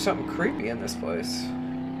like there's something creepy in this place.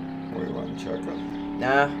 We want to check it.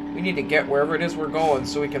 Nah, we need to get wherever it is we're going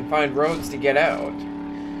so we can find roads to get out.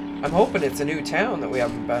 I'm hoping it's a new town that we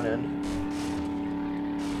haven't been in.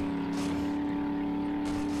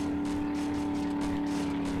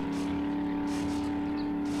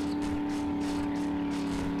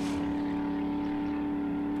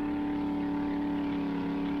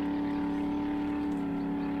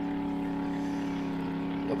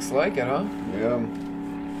 Looks like it, huh? Yeah.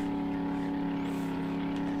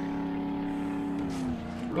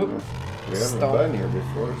 Oop. We haven't Stop. been here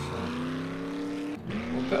before, so.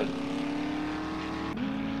 Well, good.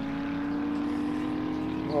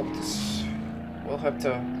 Well, we'll have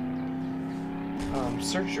to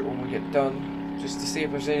Search it when we get done, just to see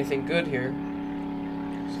if there's anything good here.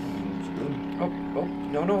 Sounds good. Oh,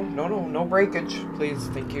 no breakage, please.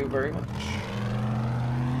 Thank you very much.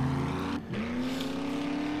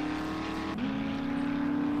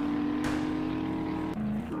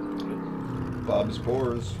 Bob's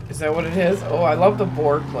Boars. Is that what it is? Oh, I love the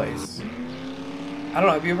board place. I don't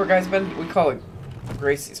know, have you ever guys been, we call it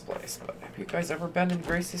Gracie's place, but have you guys ever been in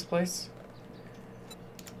Gracie's place?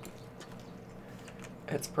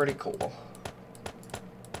 It's pretty cool.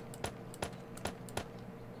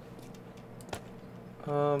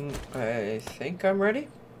 I think I'm ready.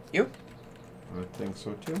 You? I think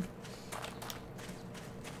so too.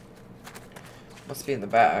 Must be in the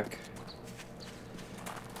back.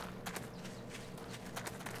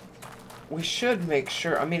 We should make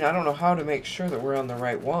sure, I mean, I don't know how to make sure that we're on the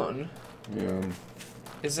right one. Yeah.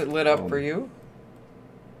 Is it lit up for you?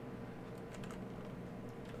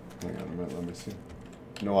 Hang on a minute, let me see.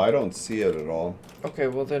 No, I don't see it at all. Okay,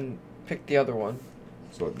 well then pick the other one.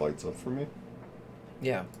 So it lights up for me?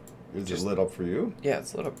 Yeah. Is Just- it lit up for you? Yeah,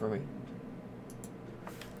 it's lit up for me.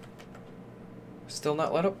 Still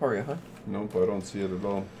not lit up for you, huh? Nope, I don't see it at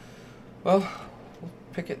all. Well, we'll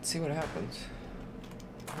pick it and see what happens.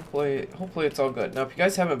 Hopefully it's all good. Now, if you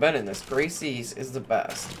guys haven't been in this, Gracie's is the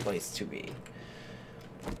best place to be.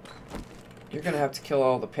 You're gonna have to kill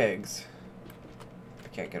all the pigs. I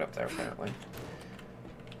can't get up there, apparently.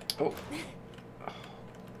 Oh.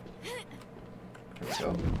 There we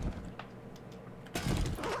go.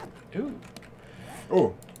 Ooh.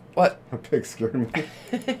 Oh! What? A pig scared me.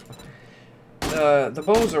 The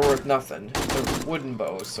bows are worth nothing. They're wooden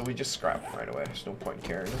bows, so we just scrap them right away. There's no point in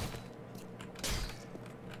carrying them.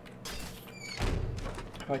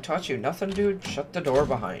 Have I taught you nothing, dude? Shut the door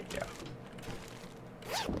behind you.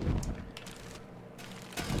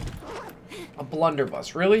 A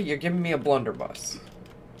blunderbuss. Really? You're giving me a blunderbuss.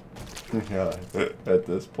 Yeah, at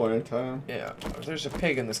this point in time. Yeah, there's a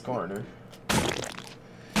pig in this corner.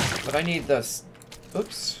 But I need this.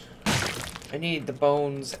 Oops. I need the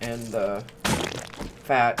bones and the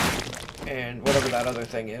fat and whatever that other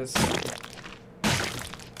thing is.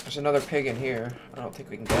 There's another pig in here. I don't think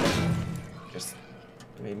we can get it. Just,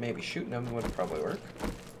 I mean, maybe shooting them would probably work.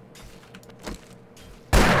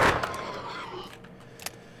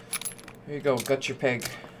 Here you go, gut your pig.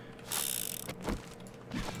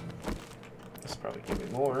 This probably give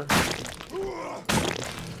me more.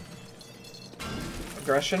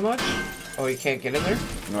 Aggression much? Oh, you can't get in there?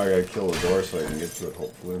 No, I gotta kill the door so I can get to it,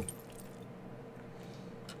 hopefully.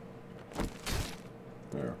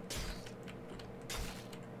 There.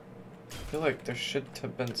 I feel like there should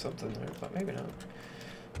have been something there, but maybe not.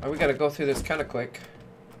 Alright, we gotta go through this kind of quick.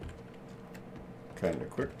 Kinda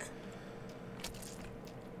quick.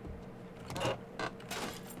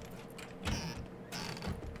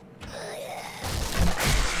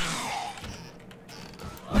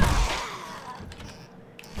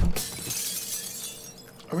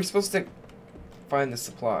 Are we supposed to find the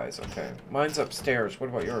supplies? Okay. Mine's upstairs. What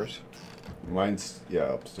about yours? Mine's,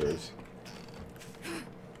 yeah, upstairs.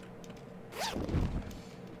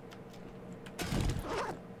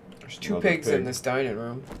 There's two Another pigs in pig. this dining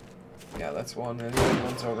room. Yeah, that's one. And the other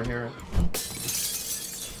one's over here.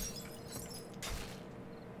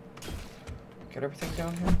 Get everything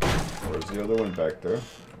down here? Where's the other one back there?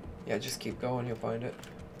 Yeah, just keep going. You'll find it.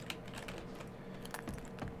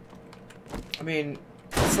 I mean,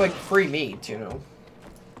 it's like free meat, you know.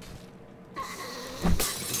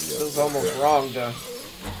 Feels almost wrong to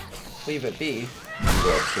leave it be.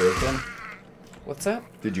 Go upstairs then? What's that?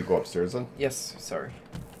 Did you go upstairs then? Yes, sorry.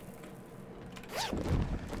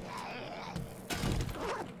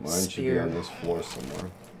 Mine should be Spear. on this floor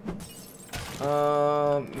somewhere.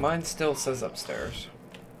 Mine still says upstairs.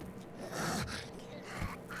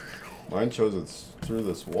 Mine shows it's through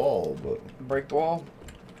this wall, but... Break the wall?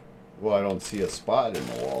 Well, I don't see a spot in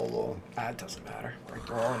the wall, though. Ah, it doesn't matter. Break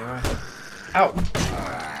the wall anyway. Ow!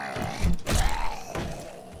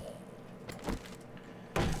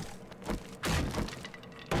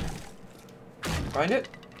 Find it?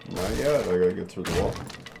 Not yet. I gotta get through the wall.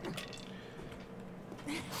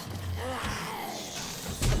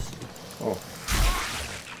 Oh.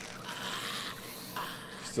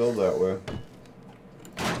 Still that way.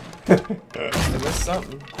 Must have missed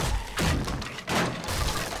something.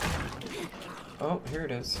 Oh, here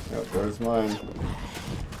it is. Yep, there's mine.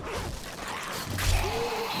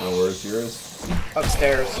 Now where's yours?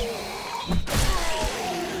 Upstairs.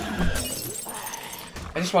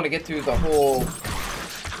 I just want to get through the whole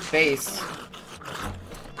base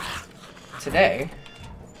today.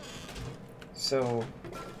 So,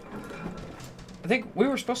 I think we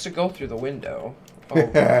were supposed to go through the window. Oh, we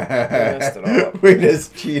messed it all up. We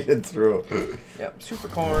just cheated through. Yep, super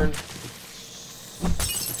corn.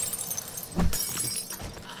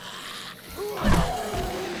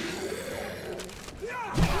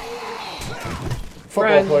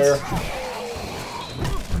 Football player.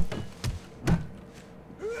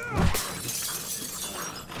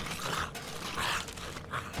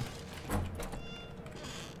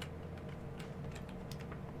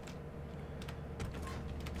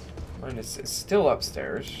 Mine is still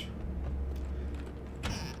upstairs.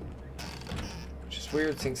 Which is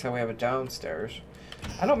weird, since how we have it downstairs.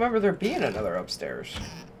 I don't remember there being another upstairs.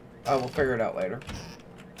 Oh, we'll figure it out later.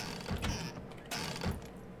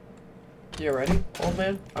 You ready, old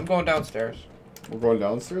man? I'm going downstairs. We're going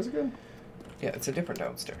downstairs again? Yeah, it's a different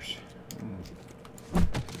downstairs.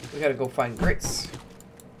 We gotta go find Grace.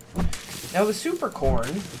 Now the super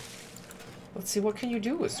corn. Let's see, what can you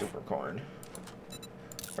do with super corn?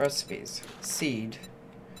 Recipes, seed,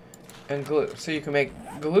 and glue. So you can make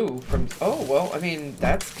glue from... Oh, well, I mean,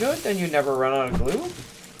 that's good. Then you never run out of glue.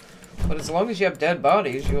 But as long as you have dead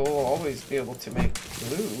bodies, you'll always be able to make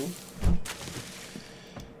glue.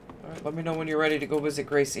 Alright, let me know when you're ready to go visit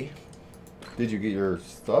Gracie. Did you get your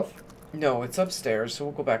stuff? No, it's upstairs, so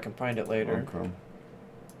we'll go back and find it later. Okay.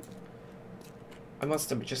 I must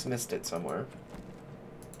have just missed it somewhere.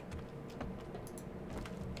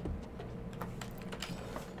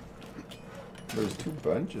 There's 2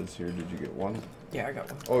 benches here. Did you get one? Yeah, I got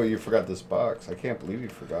one. Oh, you forgot this box. I can't believe you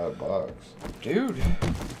forgot a box. Dude.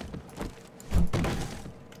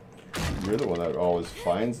 You're the one that always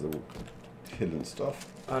finds the hidden stuff.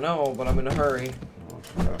 I know, but I'm in a hurry. Oh,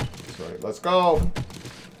 yeah. That's right. Let's go!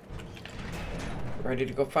 Ready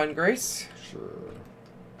to go find Grace? Sure.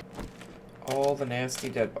 All the nasty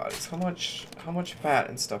dead bodies. How much fat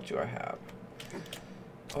and stuff do I have?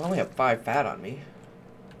 I only have 5 fat on me.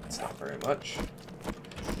 That's not very much.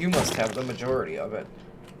 You must have the majority of it.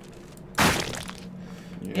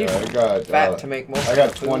 Yeah, I got fat to make most. I got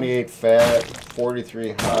of the food. 28 fat,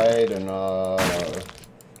 43 hide, and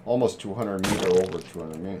almost 200 meat or over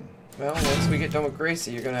 200 meat. Well, once we get done with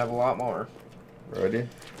Gracie, you're gonna have a lot more. Ready?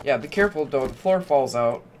 Yeah, be careful though. The floor falls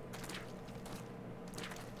out.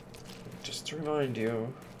 Just to remind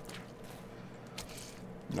you.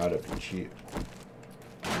 Not if you cheat.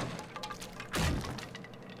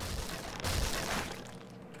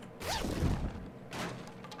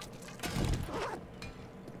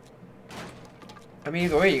 I mean,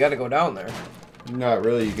 either way, you gotta go down there. Not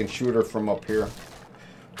really. You can shoot her from up here.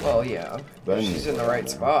 Well, yeah. Then She's you in go the down right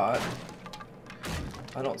there. spot.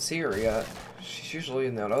 I don't see her yet. She's usually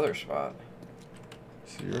in that other spot.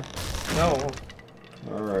 See her? No,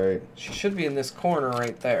 Alright. she should be in this corner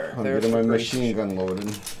right there. I'm There's getting my the Gracie. machine gun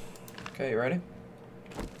loaded. Okay, you ready?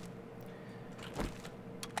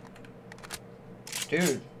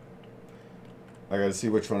 Dude. I gotta see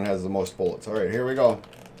which one has the most bullets. Alright, here we go.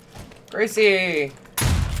 Gracie!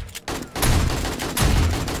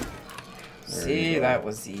 There See, you go. that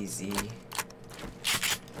was easy.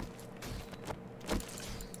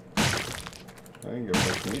 I didn't get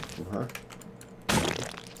much meat from her.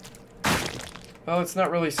 Well, it's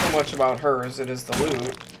not really so much about her as it is the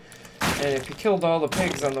loot. And if you killed all the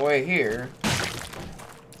pigs on the way here...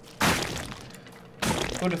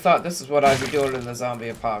 Who'd have thought this is what I'd be doing in the zombie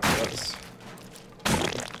apocalypse?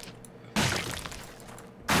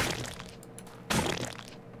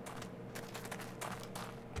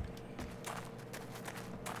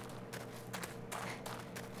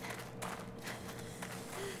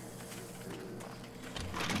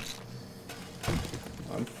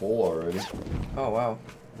 I'm full already. Oh, wow.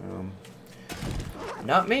 Um,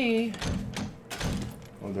 Not me.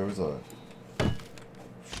 oh, there was a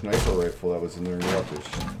sniper rifle that was in there. You have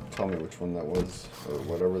to tell me which one that was, or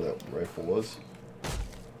whatever that rifle was.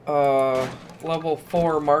 Level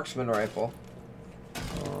 4 marksman rifle.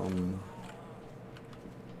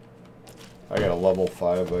 I got a level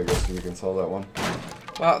 5. I guess we can sell that one.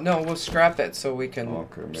 Well, no, we'll scrap it so we can...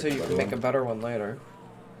 Okay, make so a you better can make one. a better one later.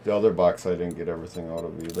 The other box I didn't get everything out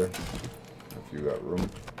of either. If you got room.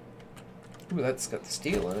 Ooh, that's got the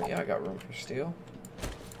steel in it. Yeah, I got room for steel.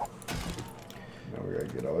 Now we gotta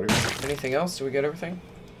get out of here. Anything else? Do we get everything?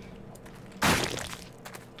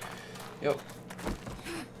 Yep.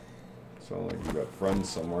 Sound like you got friends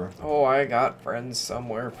somewhere. Oh, I got friends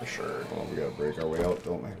somewhere for sure. Well, we gotta break our way out,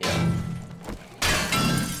 don't we? Yeah.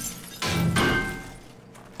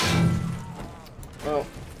 Oh.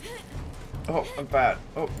 Oh, I'm fat.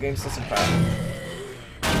 Oh, game system fat.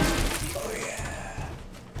 Oh, yeah.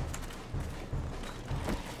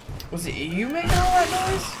 Was it you making all that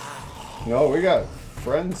noise? No, we got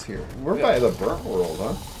friends here. We're Yeah. by the burnt world,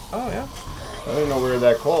 huh? Oh, yeah. I didn't know we were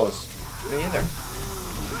that close. Me either.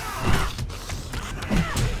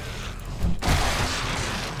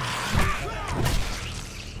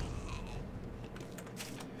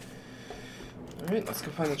 Alright, let's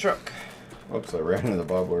go find the truck. Oops, I ran into the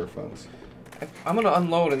barbed wire fence. I'm gonna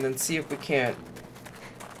unload and then see if we can't...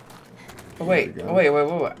 Oh, There you wait. go.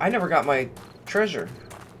 Oh, wait. I never got my treasure.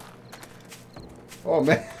 Oh,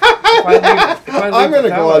 man. If I leave I'm going to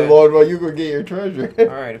go without it- unload while you go get your treasure.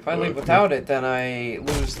 Alright, if I leave without it, then I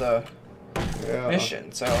lose the Yeah.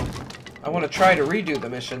 mission. So, I want to try to redo the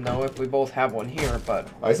mission, though, if we both have one here, but...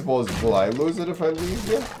 I suppose, will I lose it if I leave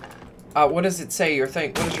you? what does it say, your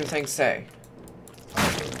thing? What does your thing say? I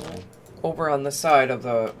don't know. Over on the side of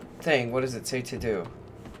the thing, what does it say to do?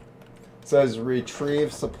 It says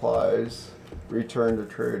retrieve supplies, return to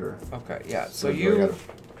trader. Okay, yeah, so I gotta-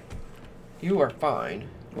 you are fine.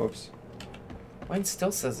 Whoops. Mine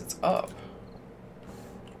still says it's up.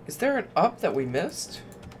 Is there an up that we missed?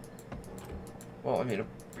 Well, I mean,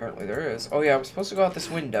 apparently there is. Oh yeah, we're supposed to go out this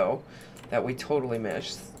window that we totally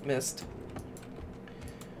missed.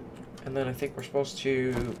 And then I think we're supposed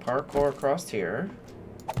to parkour across here.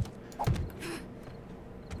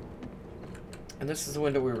 And this is the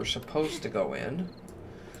window we were supposed to go in.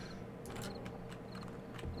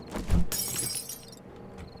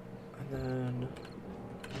 And then...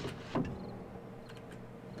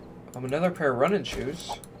 another pair of running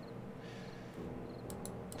shoes.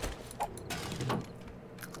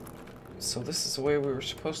 So this is the way we were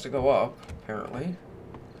supposed to go up, apparently.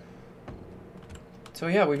 So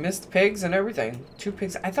yeah, we missed pigs and everything. 2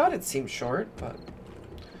 pigs. I thought it seemed short, but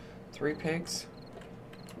 3 pigs.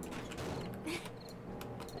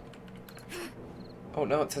 Oh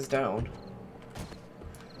no, it says down.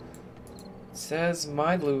 It says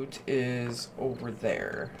my loot is over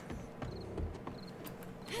there.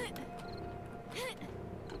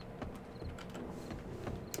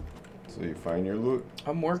 So you find your loot?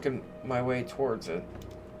 I'm working my way towards it.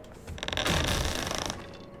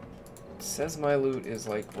 It says my loot is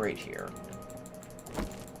like right here.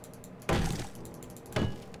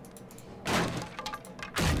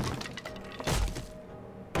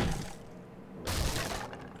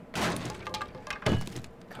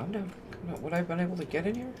 Calm down. Calm down. Would I have been able to get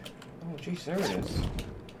in here? Oh, jeez, there it is.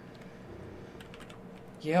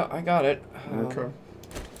 Yeah, I got it. Okay.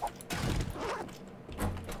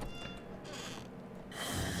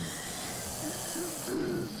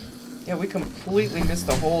 Yeah, we completely missed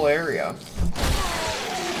the whole area.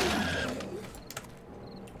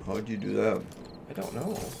 How'd you do that? I don't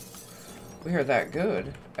know. We are that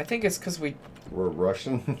good. I think it's because we We're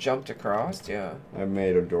rushing. jumped across, yeah. I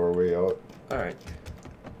made a doorway out. Alright.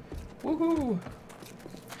 Woohoo!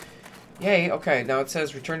 Yay, okay, now it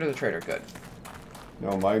says return to the trader. Good.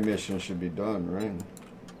 No, my mission should be done, right?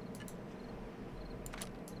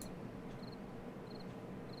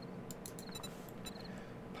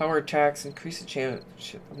 Power attacks increase the chance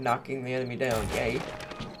of knocking the enemy down. Yay.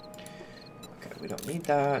 Okay, we don't need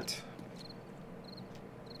that.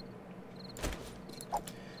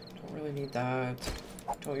 Don't really need that.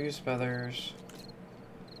 Don't use feathers.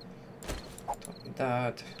 Don't need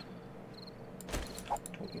that.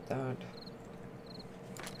 Don't need that.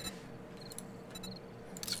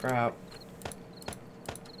 Scrap.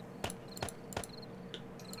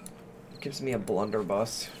 Gives me a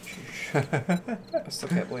blunderbuss. I still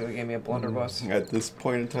can't believe they gave me a blunderbuss. At this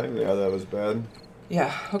point in time, yeah, that was bad.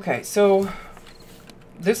 Yeah, okay, so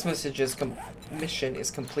this mission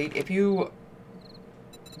is complete. If you...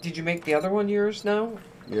 Did you make the other one yours now?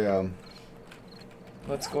 Yeah.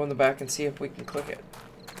 Let's go in the back and see if we can click it.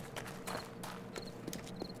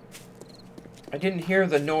 I didn't hear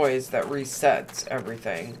the noise that resets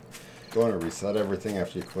everything. Going to reset everything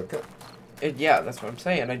after you click it? Yeah, that's what I'm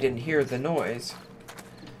saying. I didn't hear the noise.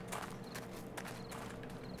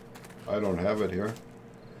 I don't have it here.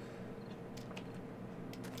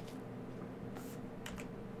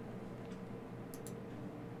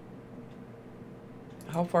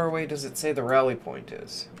 How far away does it say the rally point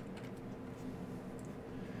is?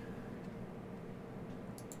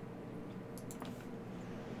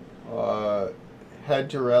 Head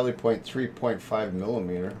to rally point 3.5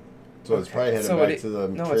 millimeter. So it's Okay, probably headed so back to the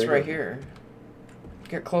No, it's trader. right here.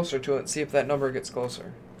 Get closer to it and see if that number gets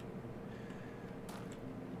closer.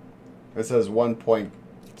 It says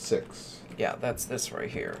 1.6. Yeah, that's this right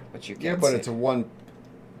here, but you can't Yeah, but see. it's a 1.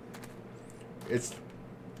 It's.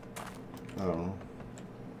 I don't know.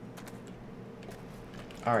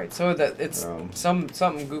 All right, so that it's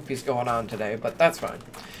something goofy's going on today, but that's fine.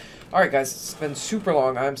 All right, guys, it's been super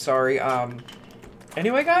long. I'm sorry.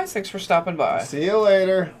 Anyway, guys, thanks for stopping by. See you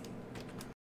later.